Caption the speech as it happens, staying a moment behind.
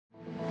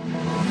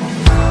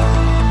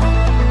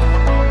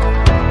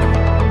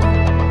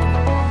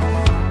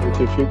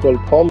centrifugal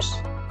pumps,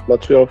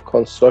 material of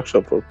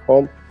construction for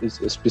pump is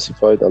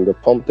specified on the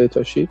pump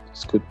data sheet.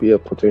 This could be a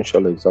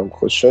potential exam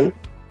question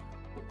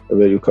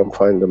where you can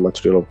find the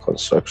material of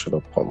construction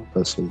of pump.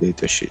 That's in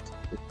data sheet.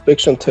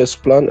 Inspection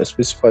test plan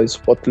specifies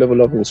what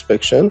level of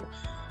inspection,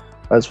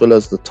 as well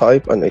as the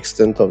type and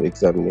extent of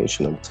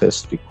examination and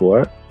test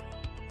required.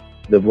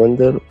 The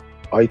vendor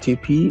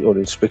ITP or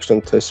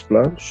inspection test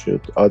plan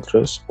should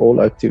address all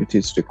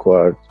activities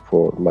required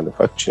for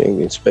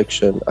manufacturing,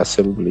 inspection,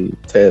 assembly,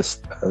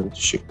 test, and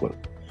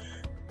shipment.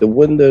 The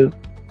vendor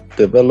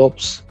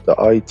develops the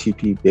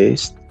ITP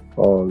based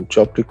on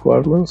job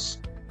requirements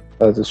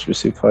as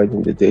specified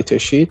in the data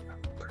sheet.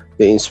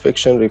 The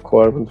inspection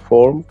requirement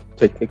form,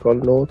 technical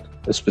note,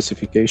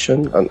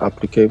 specification, and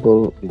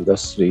applicable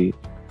industry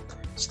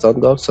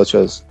standards such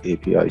as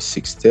API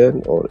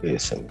 610 or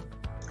ASME.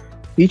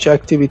 Each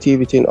activity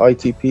within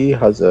ITP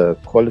has a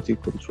quality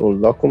control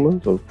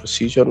document or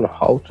procedure on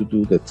how to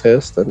do the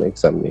test and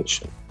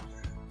examination.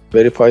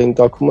 Verifying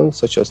documents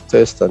such as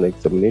test and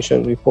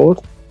examination report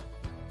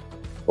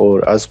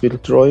or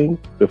as-built drawing,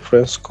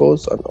 reference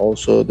codes, and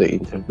also the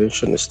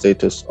intervention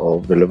status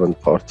of relevant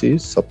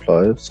parties,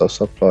 supplier,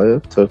 sub-supplier,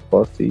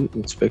 third-party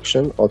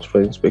inspection, auto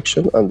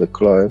inspection, and the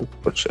client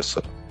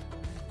purchaser.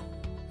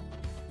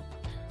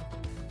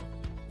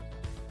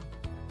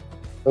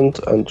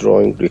 And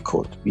drawing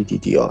record,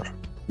 BDDR,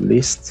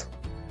 list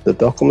the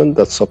document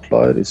that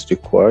supplier is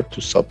required to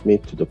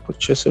submit to the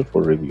purchaser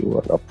for review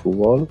and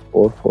approval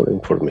or for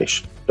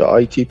information. The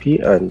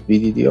ITP and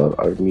BDDR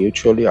are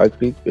mutually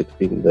agreed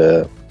between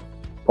the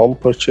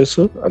pump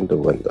purchaser and the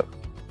vendor.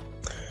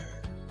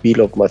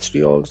 Bill of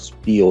materials,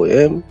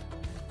 BOM,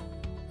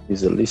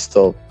 is a list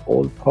of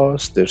all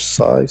parts, their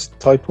size,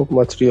 type of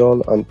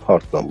material, and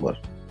part number.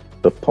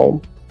 The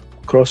pump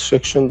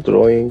cross-section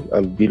drawing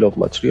and bill of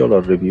material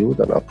are reviewed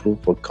and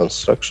approved for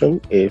construction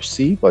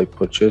AFC by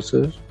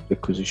purchaser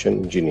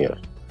requisition engineer.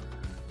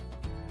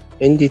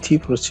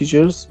 NDT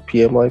procedures,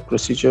 PMI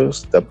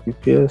procedures,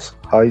 WPS,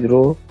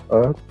 hydro,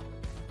 and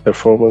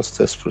performance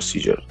test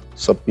procedure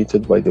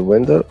submitted by the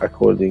vendor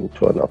according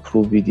to an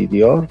approved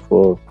VDDR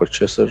for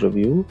purchaser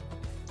review,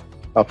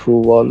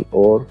 approval,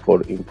 or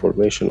for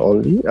information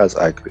only as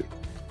agreed.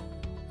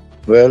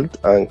 Weld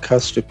and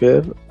cast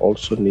repair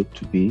also need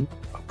to be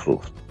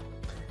approved.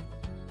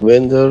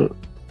 Vendor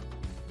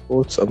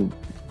quotes and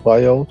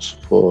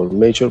buyouts for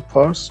major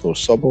parts or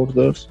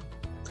suborders.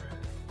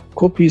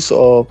 Copies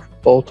of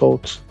bought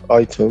out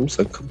items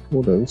and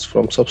components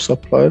from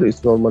sub-supplier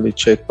is normally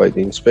checked by the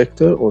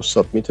inspector or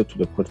submitted to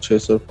the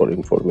purchaser for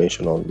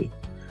information only.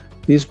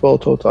 These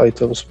bought out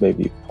items may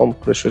be pump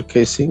pressure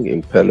casing,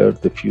 impeller,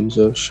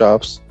 diffuser,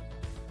 shafts,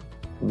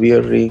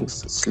 wear rings,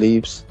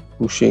 sleeves,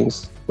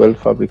 bushings, weld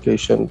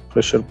fabrication,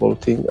 pressure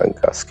bolting, and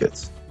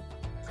gaskets.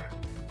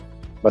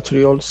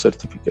 Material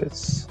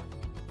certificates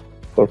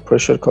for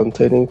pressure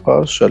containing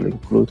parts shall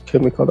include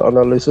chemical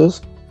analysis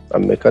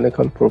and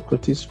mechanical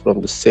properties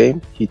from the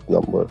same heat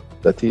number.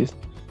 That is,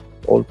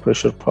 all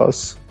pressure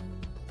parts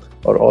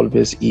are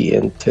always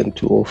EN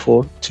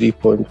 10204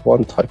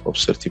 3.1 type of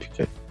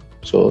certificate.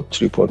 So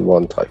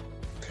 3.1 type.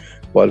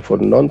 While for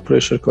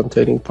non-pressure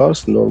containing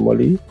parts,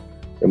 normally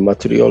a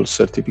material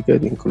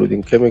certificate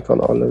including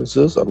chemical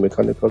analysis and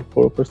mechanical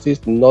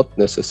properties, not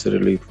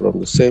necessarily from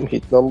the same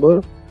heat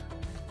number,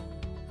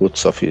 would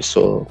suffice.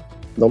 So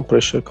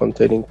non-pressure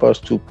containing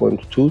parts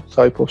 2.2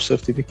 type of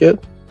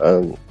certificate,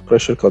 and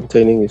pressure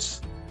containing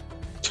is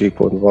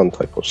 3.1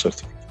 type of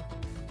certificate.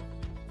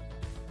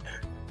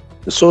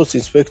 The source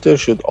inspector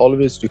should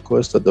always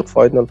request that the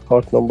final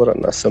part number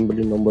and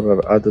assembly number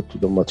are added to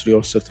the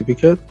material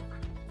certificate.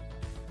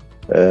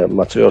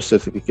 Material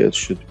certificate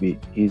should be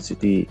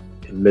easily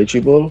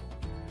legible,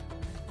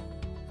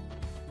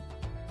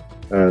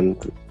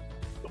 and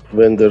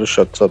vendor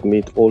should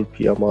submit all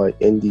PMI,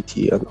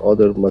 NDT, and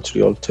other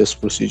material test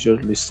procedure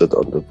listed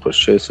on the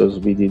purchaser's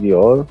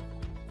VDDR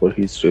for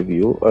his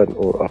review and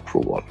or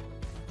approval.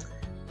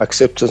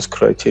 Acceptance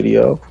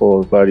criteria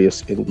for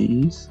various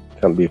NDEs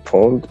can be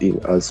found in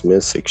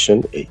ASME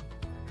section 8.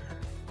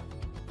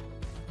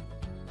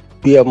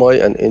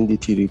 PMI and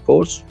NDT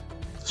reports.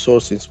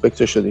 Source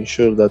inspector should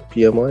ensure that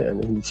PMI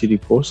and NDT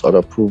reports are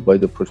approved by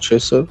the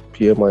purchaser.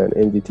 PMI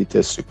and NDT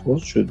test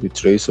reports should be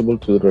traceable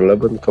to the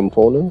relevant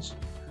components,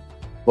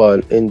 while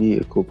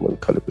NDE equipment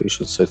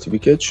calibration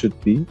certificate should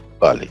be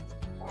valid.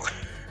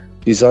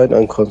 Design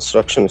and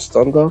construction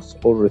standards.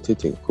 All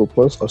rotating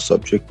equipments are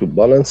subject to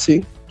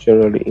balancing.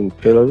 Generally,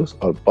 impellers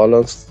are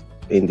balanced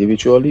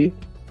individually,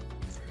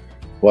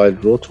 while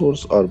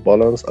rotors are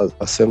balanced as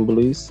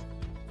assemblies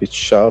with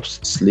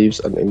shafts,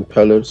 sleeves, and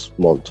impellers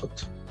mounted.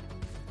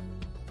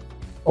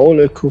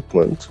 All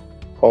equipment,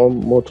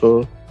 pump,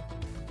 motor,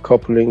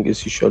 coupling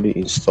is usually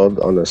installed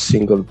on a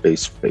single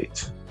base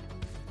plate.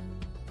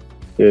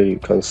 Here you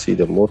can see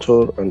the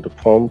motor and the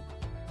pump.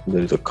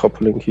 There is a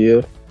coupling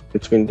here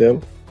between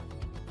them.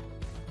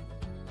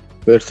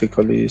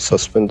 Vertically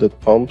suspended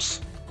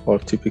pumps are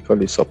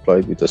typically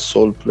supplied with a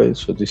sole plate,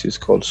 so this is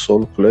called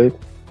sole plate,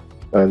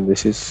 and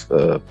this is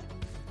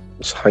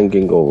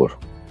hanging over.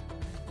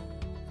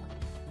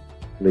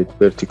 with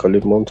vertically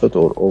mounted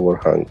or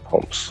overhang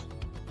pumps.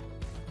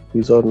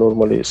 These are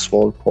normally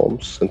small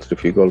pumps,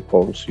 centrifugal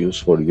pumps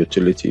used for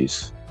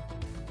utilities.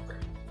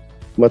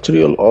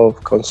 Material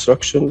of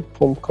construction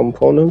pump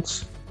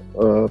components.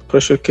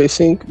 Pressure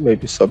casing may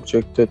be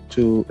subjected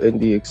to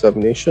ND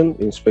examination.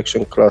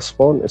 Inspection Class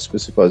 1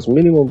 specifies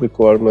minimum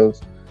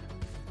requirements,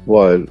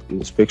 while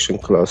Inspection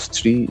Class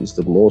 3 is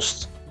the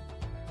most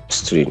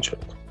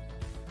stringent.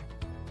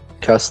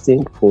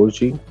 Casting,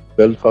 forging,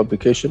 weld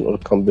fabrication, or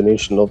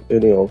combination of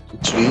any of the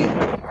three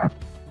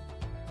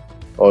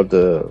are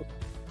the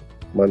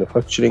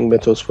manufacturing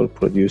methods for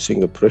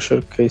producing a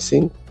pressure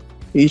casing.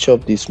 Each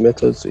of these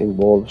methods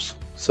involves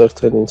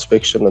certain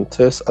inspection and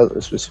tests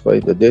as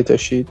specified in the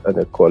datasheet and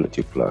a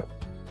quality plan.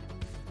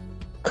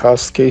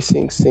 Cast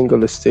casing,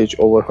 single stage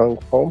overhang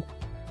pump.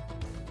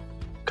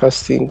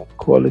 Casting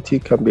quality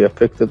can be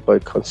affected by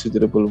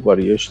considerable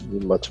variations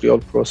in material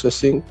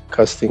processing.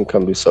 Casting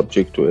can be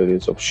subject to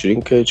areas of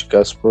shrinkage,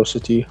 gas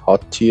porosity,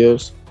 hot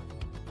tears,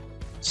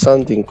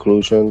 sand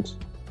inclusions,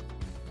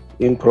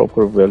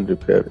 improper weld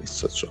repair,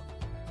 etc.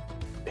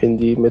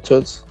 ND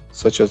methods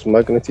such as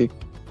magnetic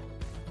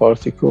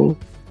particle,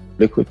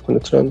 liquid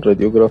penetrant,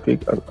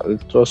 radiographic, and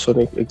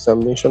ultrasonic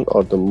examination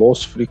are the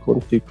most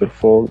frequently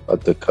performed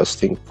at the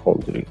casting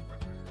foundry.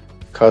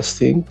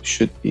 Casting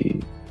should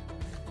be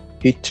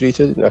heat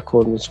treated in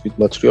accordance with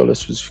material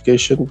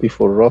specification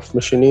before rough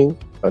machining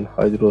and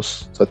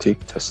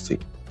hydrostatic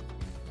testing.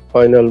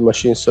 Final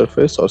machine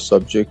surface are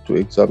subject to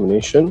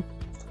examination.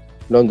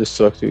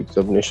 Non-destructive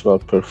examination are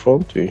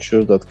performed to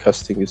ensure that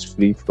casting is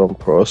free from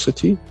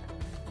porosity,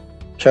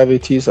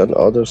 cavities, and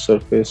other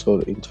surface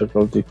or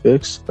internal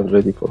defects and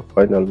ready for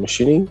final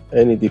machining.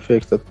 Any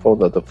defect that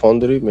found at the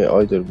foundry may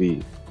either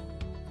be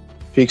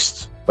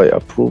fixed by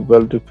approved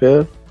weld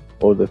repair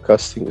or the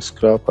casting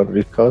scrap and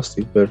recast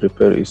if weld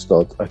repair is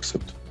not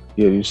accepted.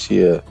 Here you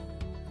see a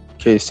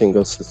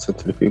casing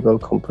centrifugal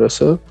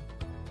compressor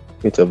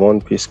with a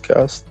one-piece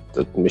cast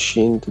that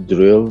machined,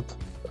 drilled,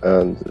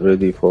 and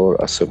ready for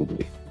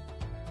assembly.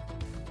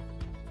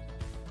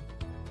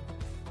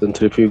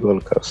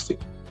 Centrifugal casting.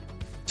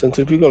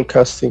 Centrifugal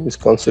casting is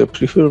considered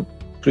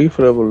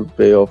preferable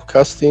way of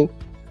casting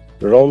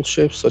round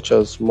shapes such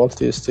as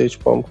multi-stage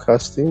pump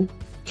casting,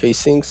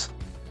 casings,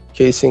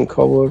 casing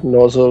cover,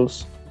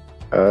 nozzles,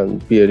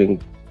 and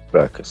bearing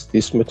brackets.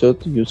 This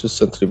method uses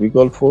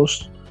centrifugal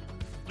force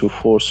to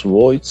force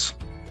voids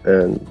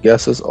and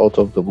gases out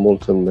of the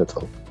molten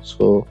metal.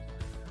 So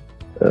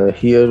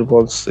here,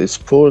 once it's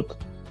poured,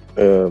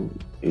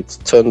 it's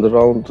turned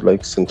around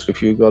like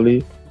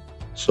centrifugally,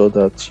 so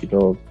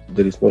that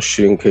there is no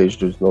shrinkage,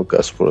 there is no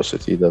gas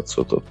porosity, that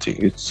sort of thing.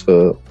 It's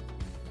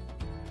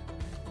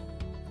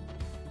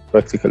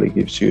practically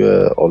gives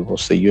you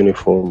almost a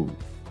uniform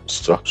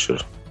structure.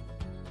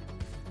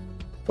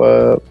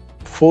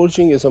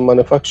 Forging is a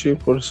manufacturing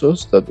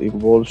process that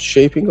involves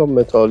shaping of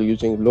metal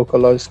using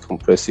localized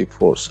compressive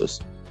forces.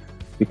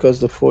 Because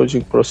the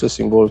forging process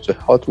involves a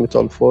hot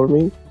metal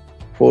forming,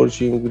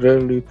 forging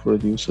rarely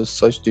produces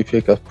such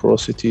defect as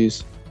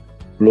porosities,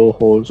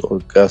 blowholes, or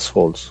gas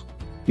holes.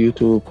 Due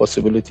to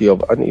possibility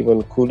of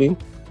uneven cooling,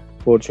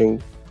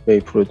 forging may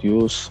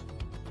produce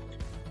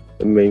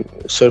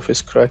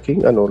surface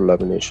cracking and or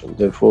lamination.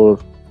 Therefore,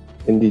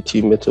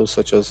 NDT methods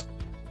such as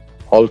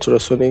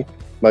ultrasonic,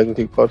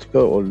 magnetic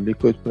particle, or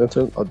liquid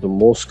penetrant are the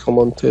most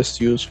common tests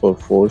used for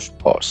forged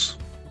parts.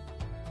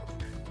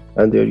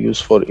 And they are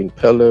used for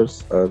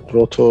impellers and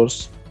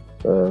rotors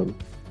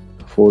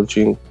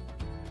forging,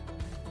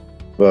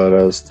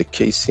 whereas the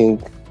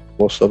casing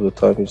most of the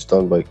time is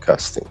done by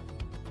casting.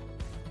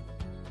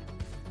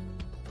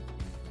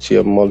 See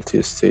a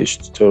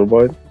multi-stage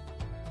turbine.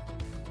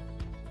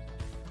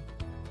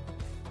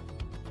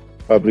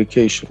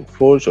 Fabrication.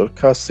 Forged or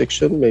cast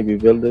section may be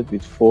welded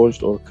with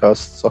forged or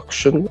cast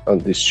suction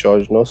and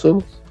discharge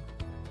nozzles.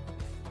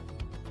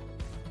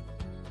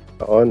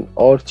 An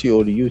RT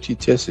or UT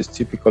test is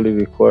typically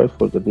required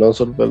for the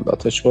nozzle weld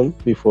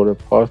attachment before a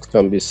part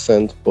can be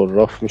sent for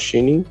rough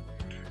machining.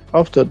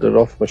 After the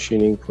rough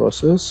machining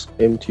process,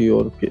 MT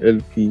or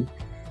LP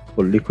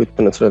or liquid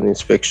penetrant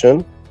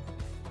inspection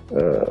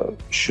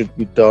should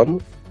be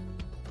done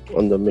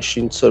on the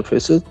machine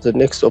surfaces. The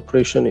next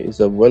operation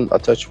is a weld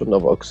attachment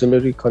of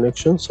auxiliary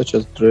connections such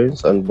as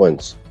drains and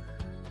vents.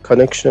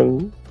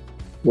 Connection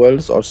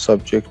welds are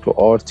subject to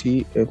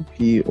RT,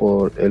 MP,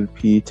 or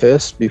LP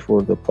tests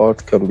before the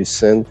part can be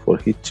sent for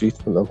heat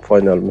treatment and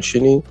final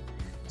machining.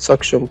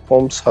 Suction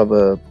pumps have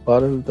a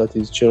barrel that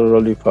is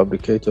generally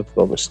fabricated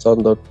from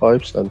standard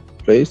pipes and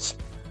plates.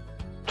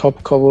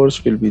 Top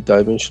covers will be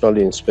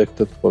dimensionally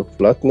inspected for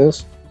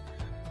flatness.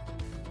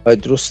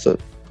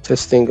 Hydrostatic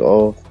testing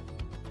of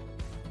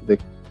the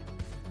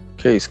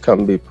case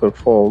can be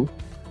performed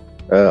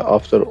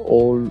after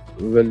all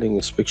welding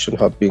inspection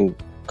have been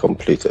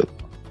completed.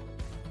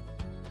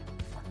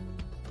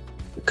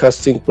 The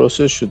casting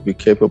process should be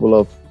capable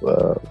of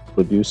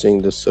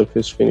producing the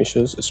surface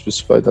finishes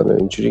specified on an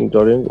engineering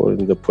drawing or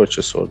in the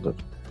purchase order.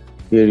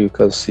 Here you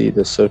can see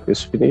the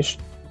surface finish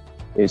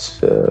is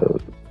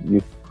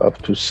you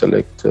have to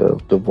select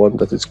the one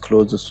that is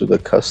closest to the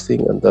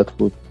casting, and that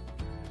would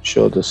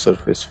show the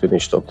surface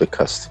finished of the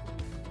casting.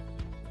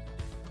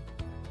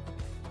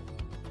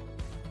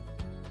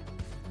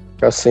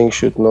 Casting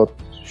should not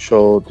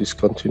show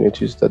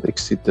discontinuities that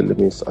exceed the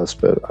limits as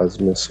per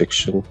ASME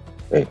section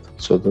 8.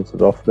 So the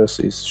roughness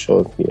is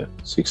shown here,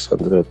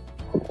 600,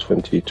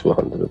 120,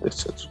 200,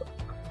 etc.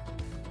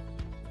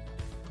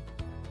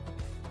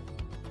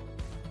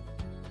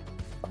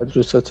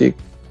 Hydrostatic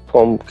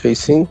pump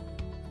casing.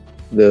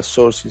 The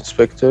source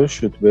inspector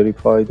should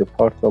verify the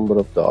part number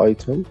of the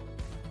item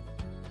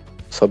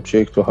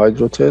subject to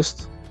hydro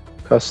test.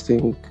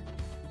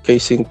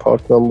 Casing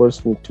part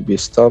numbers need to be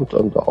stamped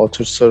on the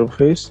outer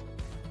surface.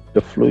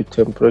 The fluid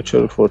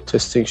temperature for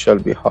testing shall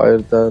be higher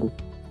than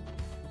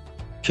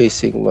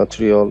casing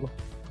material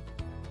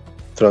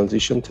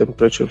transition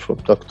temperature from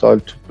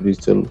ductile to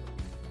brittle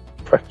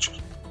fracture.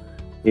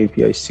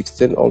 API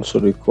 610 also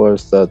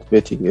requires that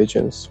wetting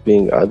agents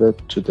being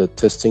added to the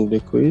testing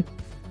liquid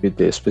with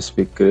the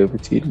specific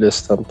gravity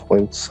less than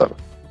 0.7.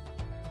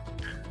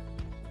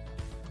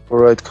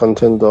 Chloride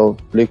content of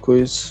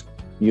liquids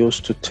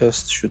used to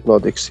test should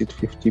not exceed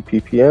 50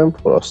 ppm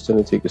for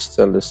austenitic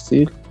stainless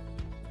steel,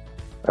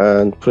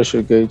 and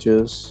pressure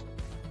gauges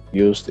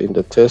used in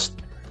the test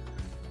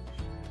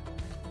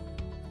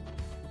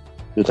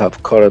should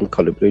have current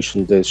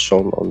calibration dates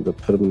shown on the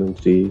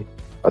permanently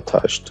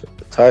attached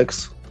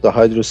tags. The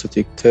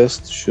hydrostatic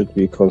test should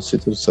be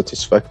considered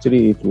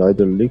satisfactory if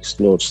neither leaks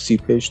nor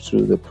seepage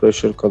through the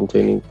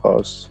pressure-containing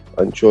parts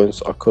and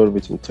joints occur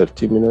within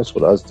 30 minutes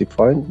or as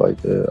defined by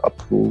the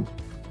approved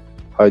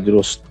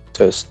hydro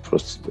test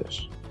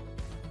procedures.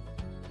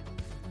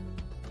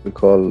 We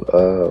call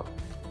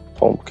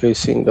pump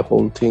casing. The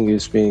whole thing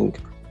is being,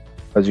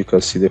 as you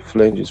can see, the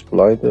flange is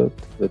blinded,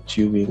 the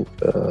tubing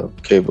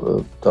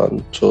cable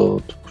done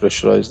to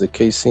pressurize the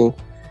casing.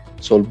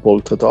 It's all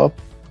bolted up.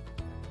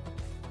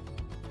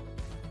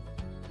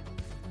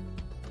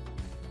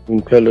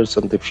 Impellers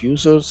and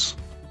diffusers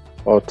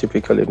are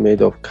typically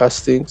made of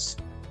castings.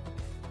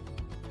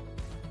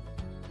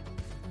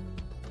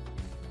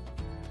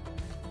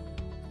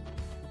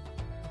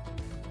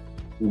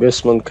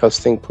 Investment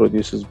casting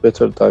produces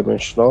better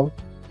dimensional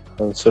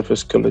and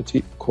surface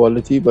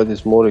quality, but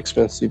is more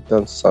expensive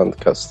than sand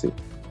casting.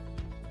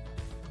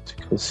 As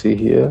you can see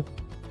here,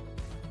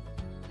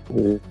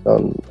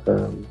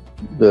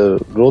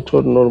 the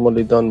rotor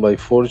normally done by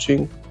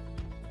forging,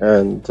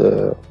 and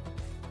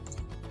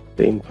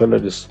the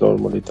impeller is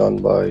normally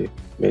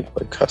made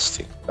by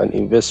casting. And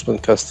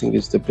investment casting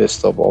is the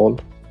best of all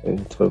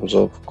in terms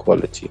of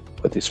quality,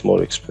 but it's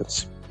more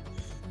expensive.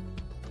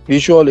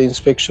 Visual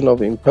inspection of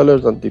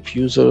impellers and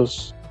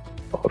diffusers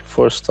are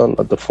first done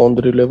at the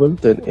foundry level,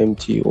 then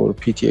MT or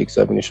PT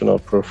examination are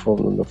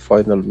performed on the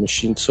final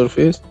machined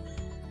surface.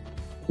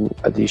 In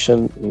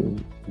addition,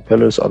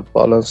 impellers are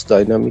balanced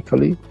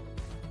dynamically.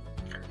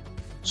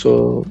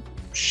 So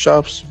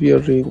shafts, wear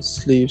rings,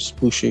 sleeves,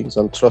 bushings,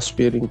 and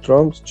truss-bearing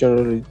drums.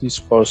 Generally, these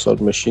parts are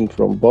machined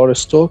from bar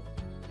stock.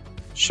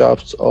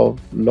 Shafts of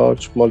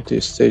large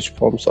multi-stage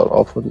pumps are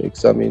often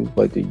examined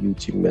by the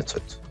UT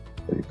method.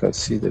 As you can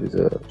see, there is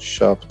a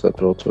shaft and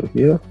rotor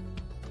here.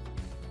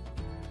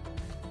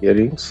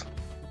 Bearings.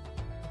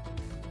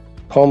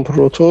 Pump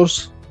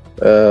rotors.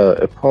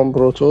 A pump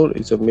rotor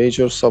is a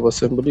major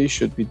subassembly,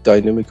 should be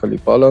dynamically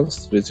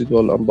balanced.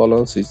 Residual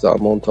unbalance is the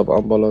amount of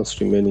unbalance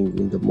remaining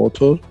in the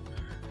motor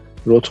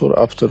rotor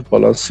after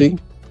balancing.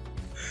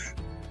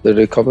 The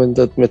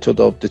recommended method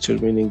of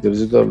determining the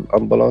residual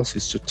unbalance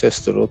is to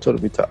test the rotor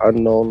with a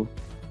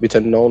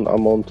known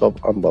amount of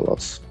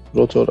unbalance.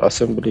 Rotor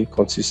assembly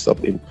consists of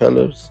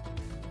impellers,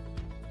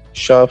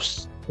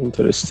 shafts,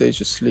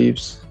 interstage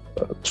sleeves,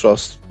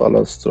 truss,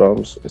 balance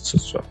drums,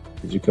 etc.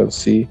 As you can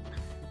see,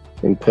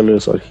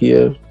 impellers are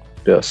here.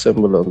 They are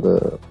assembled on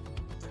the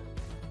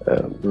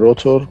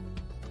rotor.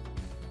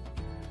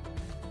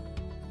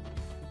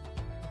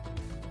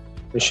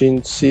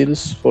 Machine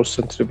seals for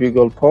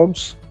centrifugal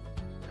pumps.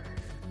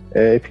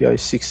 API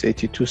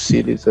 682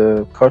 seal is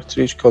a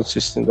cartridge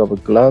consisting of a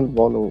gland,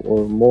 one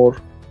or more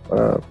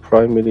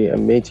primary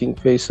and mating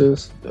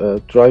faces,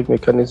 drive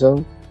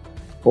mechanism,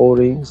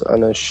 O-rings,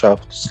 and a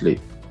shaft sleeve.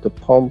 The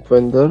pump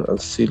vendor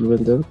and seal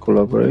vendor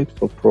collaborate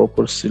for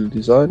proper seal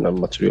design and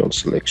material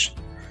selection.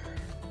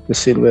 The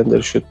seal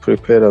vendor should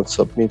prepare and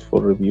submit for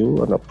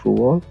review and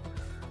approval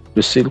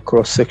the seal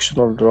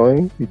cross-sectional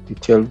drawing with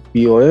detailed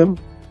BOM,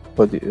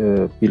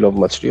 bill of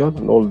material,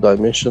 and all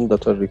dimensions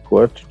that are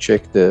required to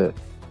check the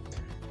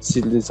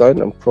seal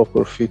design and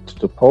proper fit to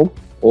the pump.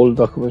 All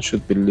documents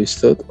should be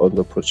listed on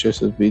the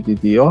purchaser's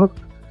VDDR.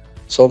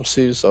 Some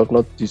seals are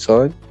not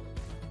designed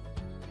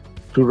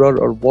to run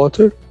on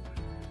water.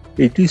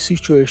 In this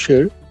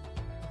situation,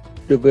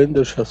 the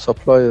vendor shall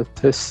supply a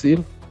test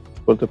seal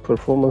for the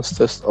performance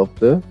test of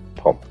the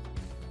pump.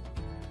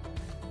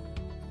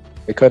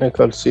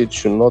 Mechanical seals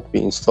should not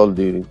be installed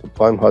during the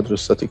pump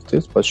hydrostatic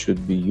test, but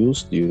should be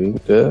used during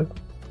the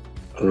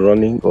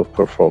running or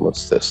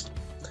performance test.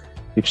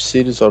 If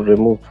seals are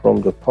removed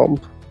from the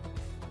pump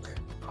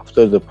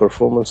after the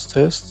performance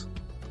test,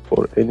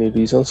 for any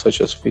reason,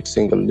 such as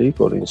fixing a leak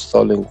or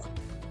installing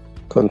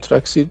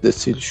contract seal, the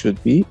seal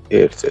should be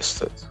air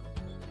tested.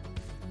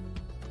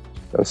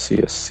 You can see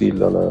a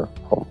seal on a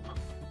pump.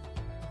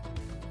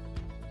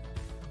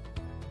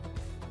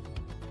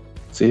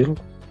 Seal.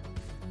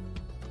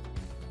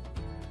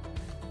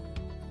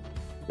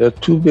 There are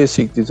two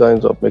basic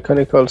designs of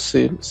mechanical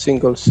seal: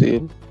 single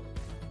seal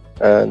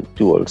and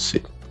dual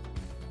seal.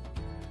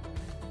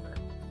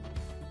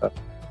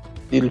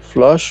 Seal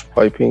flush,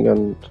 piping,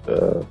 and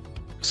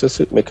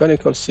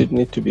mechanical seal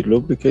need to be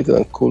lubricated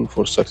and cooled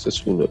for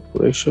successful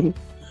operation.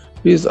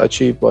 This is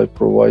achieved by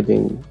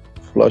providing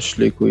flush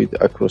liquid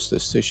across the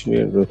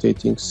stationary and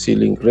rotating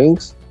sealing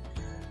rings.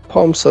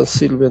 Pumps and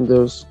seal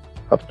vendors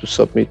have to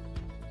submit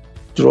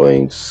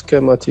drawings,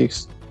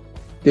 schematics,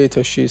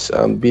 data sheets,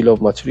 and bill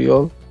of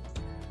material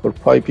for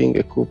piping,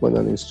 equipment,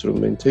 and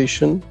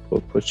instrumentation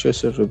for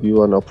purchaser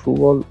review and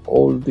approval.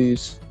 All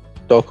these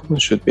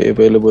documents should be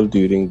available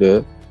during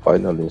the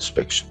final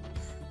inspection.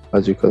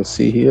 As you can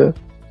see here,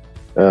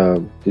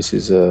 this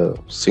is a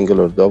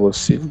single or double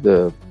seal.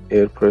 The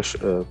air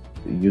pressure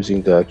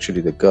using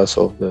the gas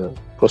of the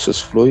process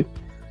fluid,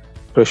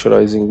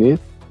 pressurizing it,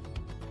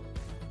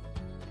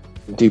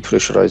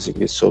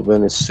 depressurizing it. So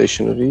when it's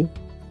stationary,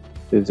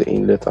 there's the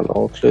inlet and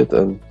outlet,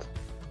 and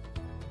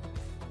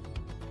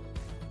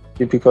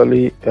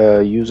typically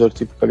user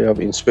typically have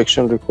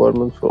inspection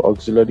requirements for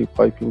auxiliary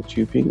piping,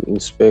 tubing,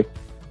 inspect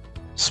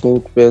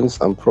smooth bends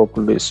and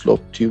properly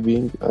sloped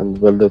tubing and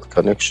welded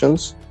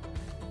connections,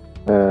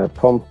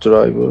 pump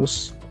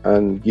drivers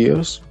and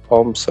gears.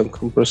 Pumps and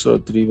compressors are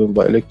driven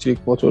by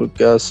electric motor,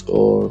 gas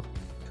or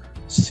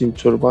steam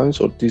turbines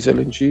or diesel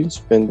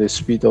engines. When the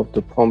speed of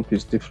the pump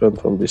is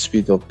different from the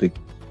speed of the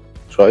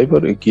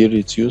driver, a gear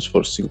is used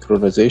for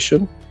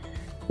synchronization.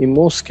 In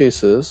most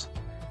cases,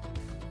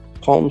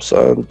 pumps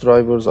and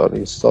drivers are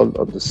installed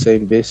on the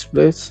same base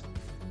plates.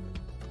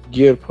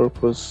 General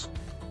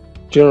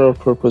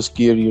purpose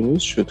gear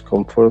units should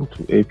conform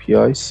to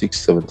API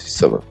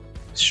 677.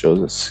 It shows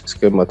a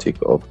schematic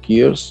of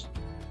gears,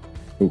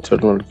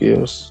 internal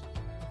gears.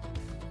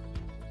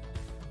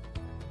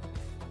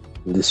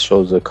 This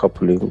shows the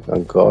coupling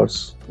and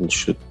guards, and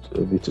should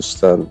be to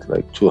stand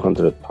like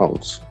 200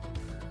 pounds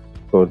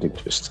according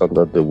to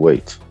standard. The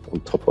weight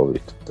on top of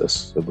it,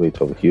 that's the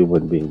weight of a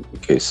human being. In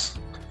case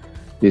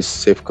this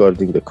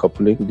safeguarding the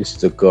coupling, this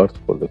is a guard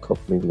for the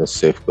coupling that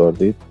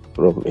safeguarded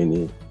from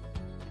any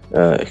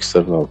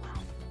external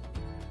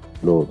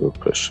load or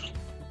pressure.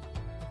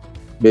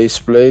 Base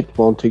plate,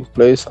 mounting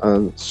plates,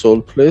 and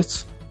sole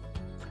plates.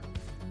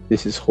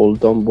 This is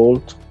hold down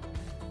bolt,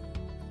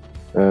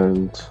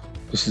 and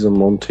this is a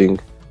mounting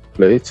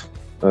plate,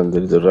 and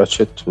there is a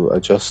ratchet to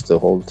adjust the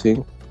whole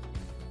thing.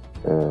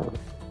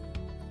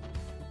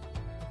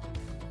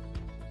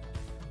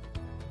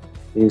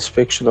 The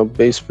inspection of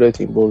base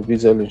plate involves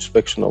visual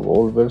inspection of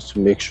all welds to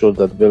make sure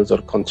that welds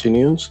are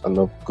continuous and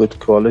of good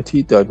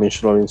quality.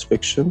 Dimensional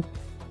inspection,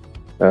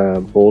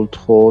 bolt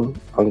hole,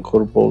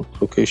 anchor bolt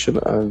location,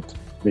 and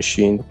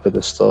machine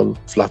pedestal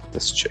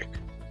flatness check.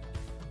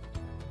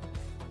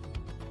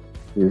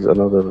 Here's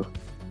another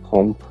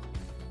pump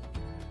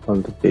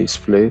on the base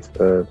plate.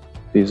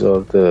 These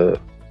are the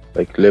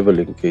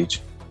leveling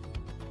gauge.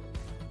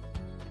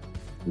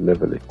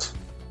 Level it.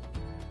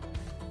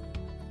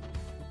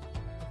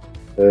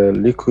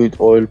 Liquid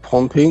oil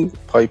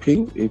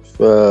piping. If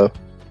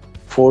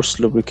forced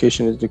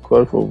lubrication is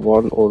required for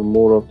one or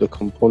more of the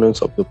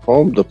components of the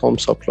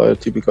pump supplier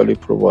typically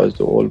provides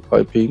the oil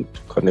piping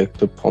to connect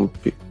the pump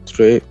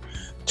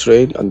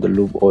train and the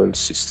lube oil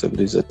system.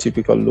 This is a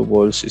typical lube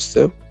oil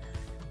system,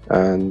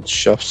 and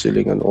shaft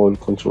sealing and oil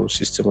control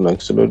system and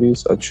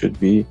auxiliaries, and should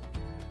be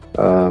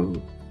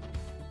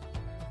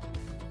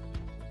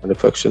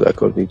manufactured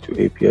according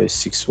to API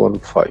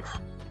 615.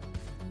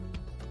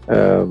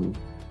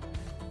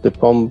 The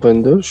pump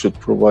vendor should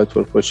provide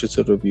for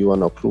purchaser review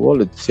and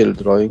approval a detailed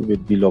drawing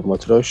with bill of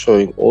material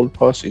showing all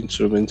parts,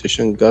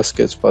 instrumentation,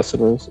 gaskets,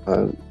 fasteners,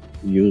 and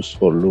used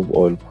for lube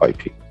oil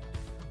piping.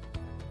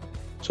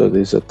 So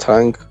there's a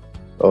tank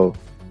for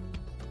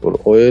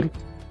oil,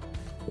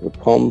 the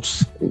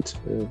pumps,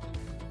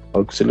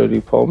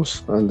 auxiliary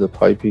pumps, and the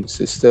piping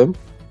system,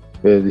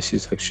 where this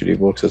is actually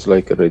works as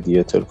like a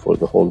radiator for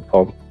the whole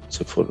pump.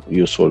 So for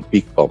use for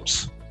big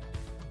pumps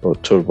or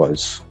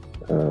turbines.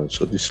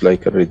 So this is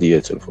like a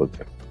radiator for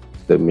them,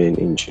 the main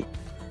engine.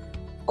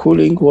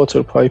 Cooling,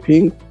 water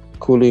piping.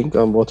 Cooling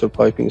and water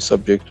piping is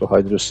subject to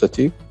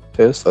hydrostatic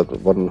test at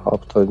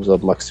 1.5 times the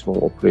maximum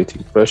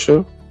operating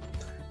pressure.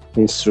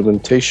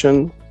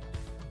 Instrumentation.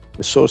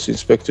 The source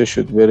inspector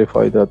should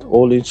verify that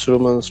all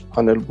instruments,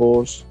 panel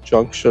boards,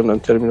 junction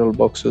and terminal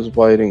boxes,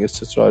 wiring,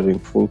 etc. are in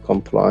full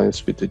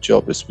compliance with the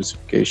job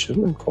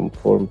specification and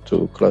conform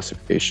to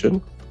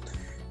classification.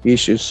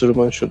 Each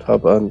instrument should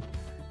have an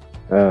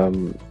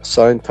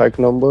assigned tag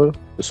number.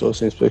 The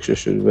source inspector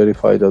should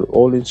verify that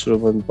all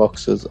instrument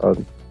boxes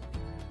and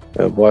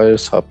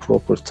wires have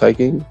proper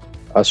tagging.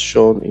 as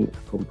shown in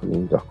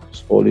accompanying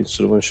documents. All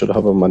instruments should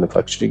have a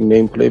manufacturing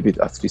nameplate with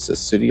at least a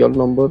serial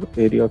number,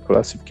 area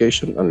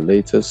classification, and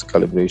latest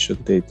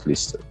calibration date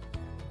listed.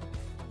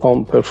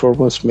 Pump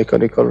performance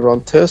mechanical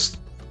run test.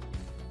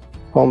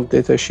 Pump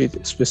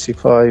datasheet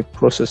specify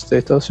process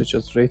data such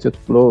as rated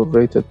flow,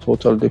 rated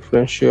total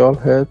differential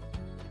head,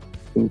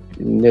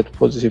 net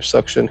positive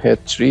suction head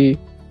 3,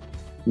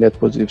 net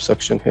positive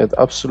suction head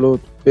absolute.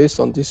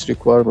 Based on these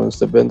requirements,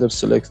 the vendor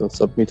selects and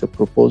submits a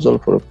proposal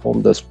for a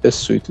pump that's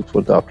best suited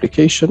for the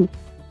application.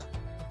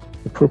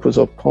 The purpose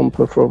of pump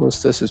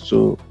performance test is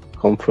to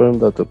confirm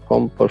that the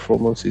pump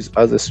performance is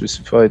as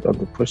specified on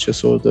the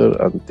purchase order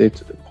and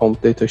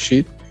pump data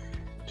sheet,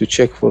 to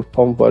check for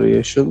pump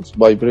vibrations,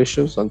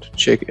 and to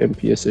check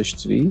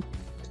MPSH3,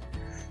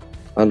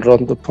 and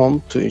run the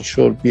pump to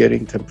ensure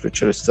bearing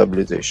temperature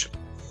stabilization.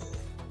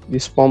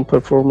 This pump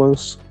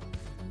performance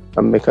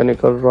and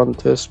mechanical run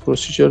test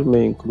procedure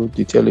may include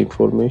detailed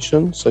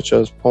information such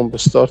as pump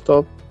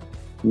startup,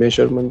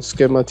 measurement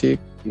schematic,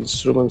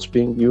 instruments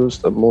being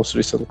used, and most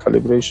recent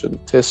calibration,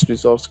 test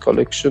results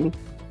collection,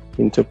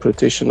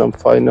 interpretation, and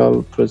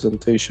final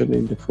presentation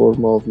in the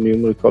form of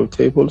numerical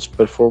tables,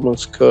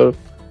 performance curve,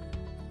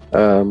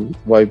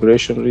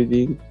 vibration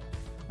reading,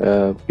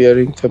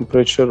 bearing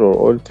temperature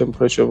or oil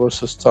temperature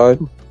versus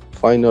time,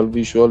 final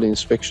visual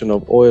inspection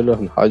of oil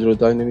and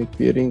hydrodynamic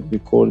bearing,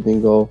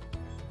 recording of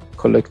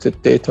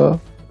collected data.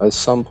 A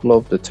sample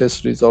of the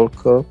test result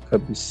curve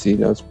can be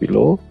seen as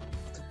below,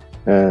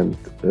 and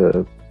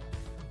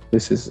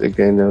this is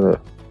again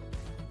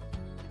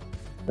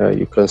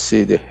you can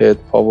see the head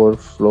power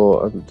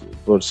flow and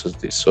versus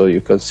this. So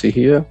you can see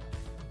here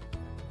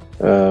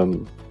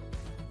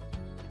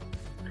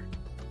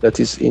that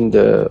is in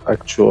the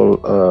actual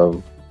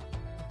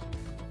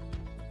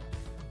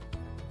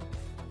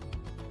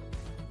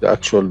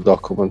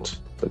document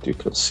that you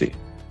can see.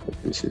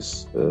 This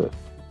is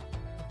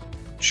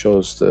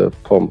shows the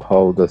pump,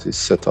 how that is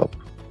set up.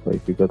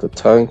 Like you got a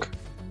tank,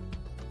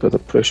 got a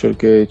pressure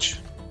gauge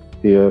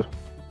here,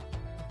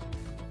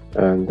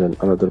 and then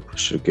another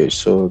pressure gauge.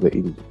 So the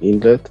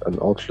inlet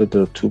and outlet,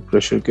 there are two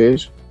pressure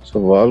gauge. So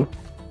valve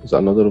is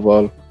another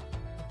valve,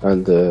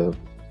 and the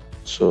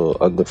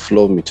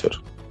flow meter.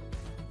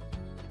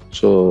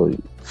 So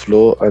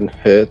flow and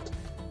head,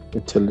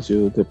 it tells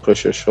you the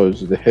pressure,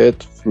 shows the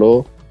head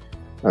flow,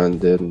 and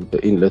then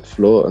the inlet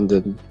flow, and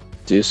then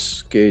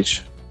this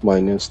gauge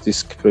minus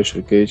this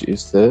pressure gauge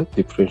is the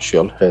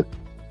differential head,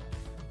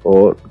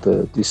 or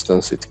the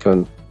distance it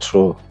can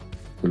throw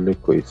the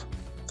liquid.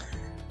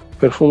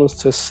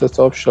 Performance test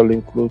setup shall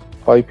include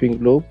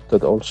piping loop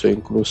that also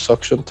includes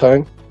suction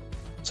tank,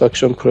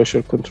 suction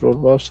pressure control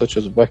valves such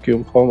as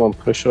vacuum pump and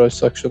pressurized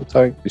suction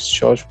tank,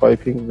 discharge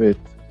piping with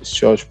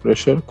discharge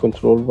pressure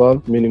control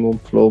valve, minimum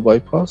flow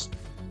bypass,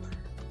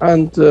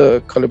 and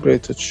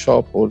calibrated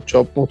shop or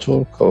job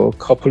motor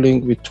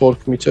coupling with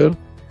torque meter,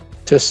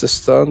 test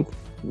stand,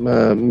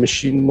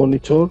 machine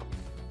monitor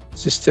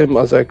system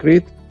as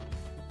agreed,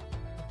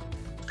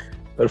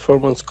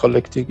 performance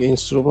collecting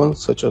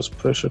instruments such as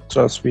pressure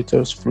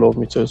transmitters, flow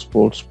meters,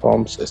 volts,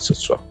 pumps,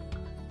 etc.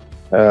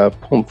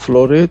 Pump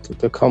flow rate,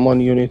 the common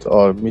unit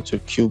are meter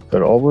cube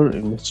per hour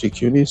in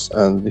metric units,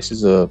 and this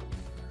is a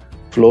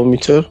flow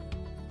meter.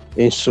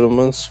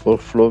 Instruments for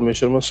flow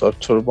measurements are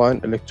turbine,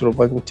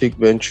 electromagnetic,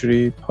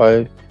 venturi,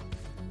 pipe,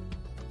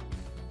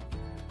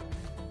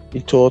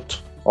 ethode,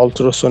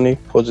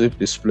 ultrasonic, positive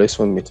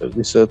displacement meter.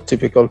 This is a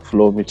typical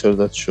flow meter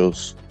that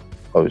shows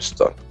how it's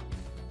done.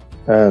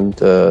 And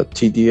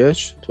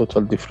TDH,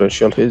 total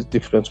differential head,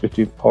 difference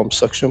between pump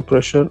suction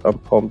pressure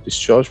and pump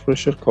discharge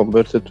pressure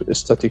converted to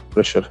static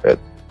pressure head.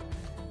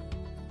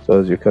 So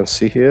as you can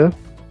see here,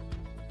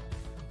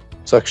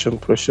 suction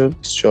pressure,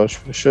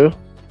 discharge pressure.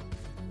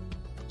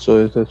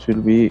 So that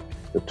will be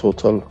the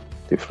total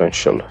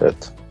differential head.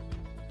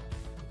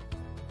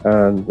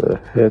 And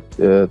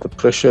the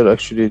pressure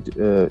actually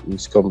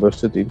is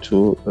converted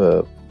into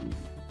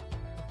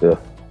the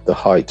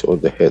height or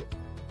the head.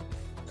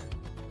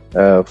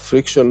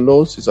 Friction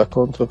loss is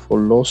accounted for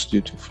loss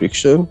due to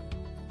friction.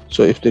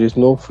 So if there is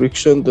no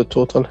friction, the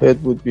total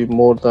head would be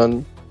more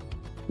than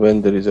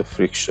when there is a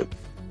friction,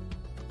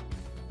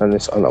 and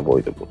it's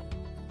unavoidable.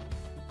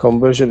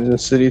 Conversion is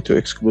necessary to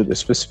exclude a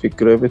specific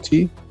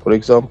gravity. For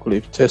example,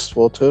 if test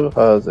water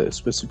has a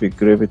specific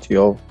gravity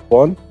of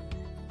 1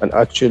 and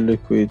actual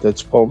liquid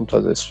that's pumped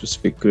has a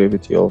specific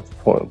gravity of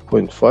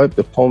 0.5,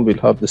 the pump will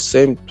have the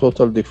same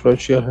total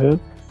differential head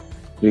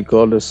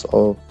regardless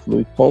of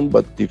fluid pump,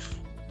 but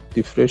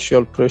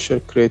differential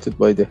pressure created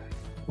by the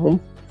pump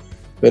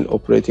when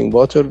operating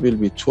water will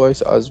be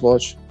twice as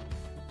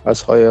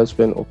high as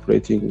when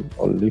operating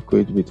on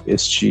liquid with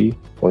SG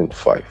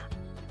 0.5.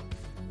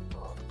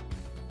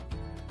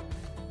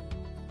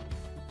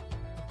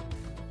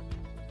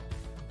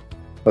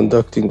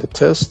 Conducting the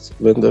test,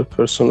 vendor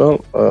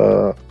personnel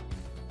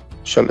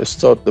shall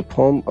start the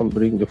pump and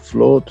bring the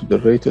flow to the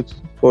rated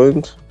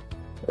point.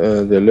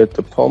 They let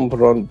the pump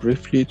run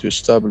briefly to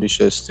establish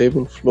a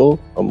stable flow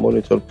and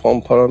monitor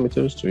pump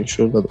parameters to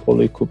ensure that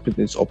all equipment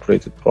is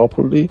operated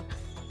properly.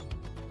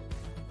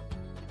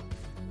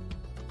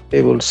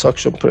 Stable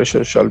suction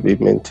pressure shall be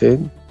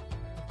maintained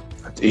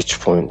at each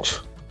point.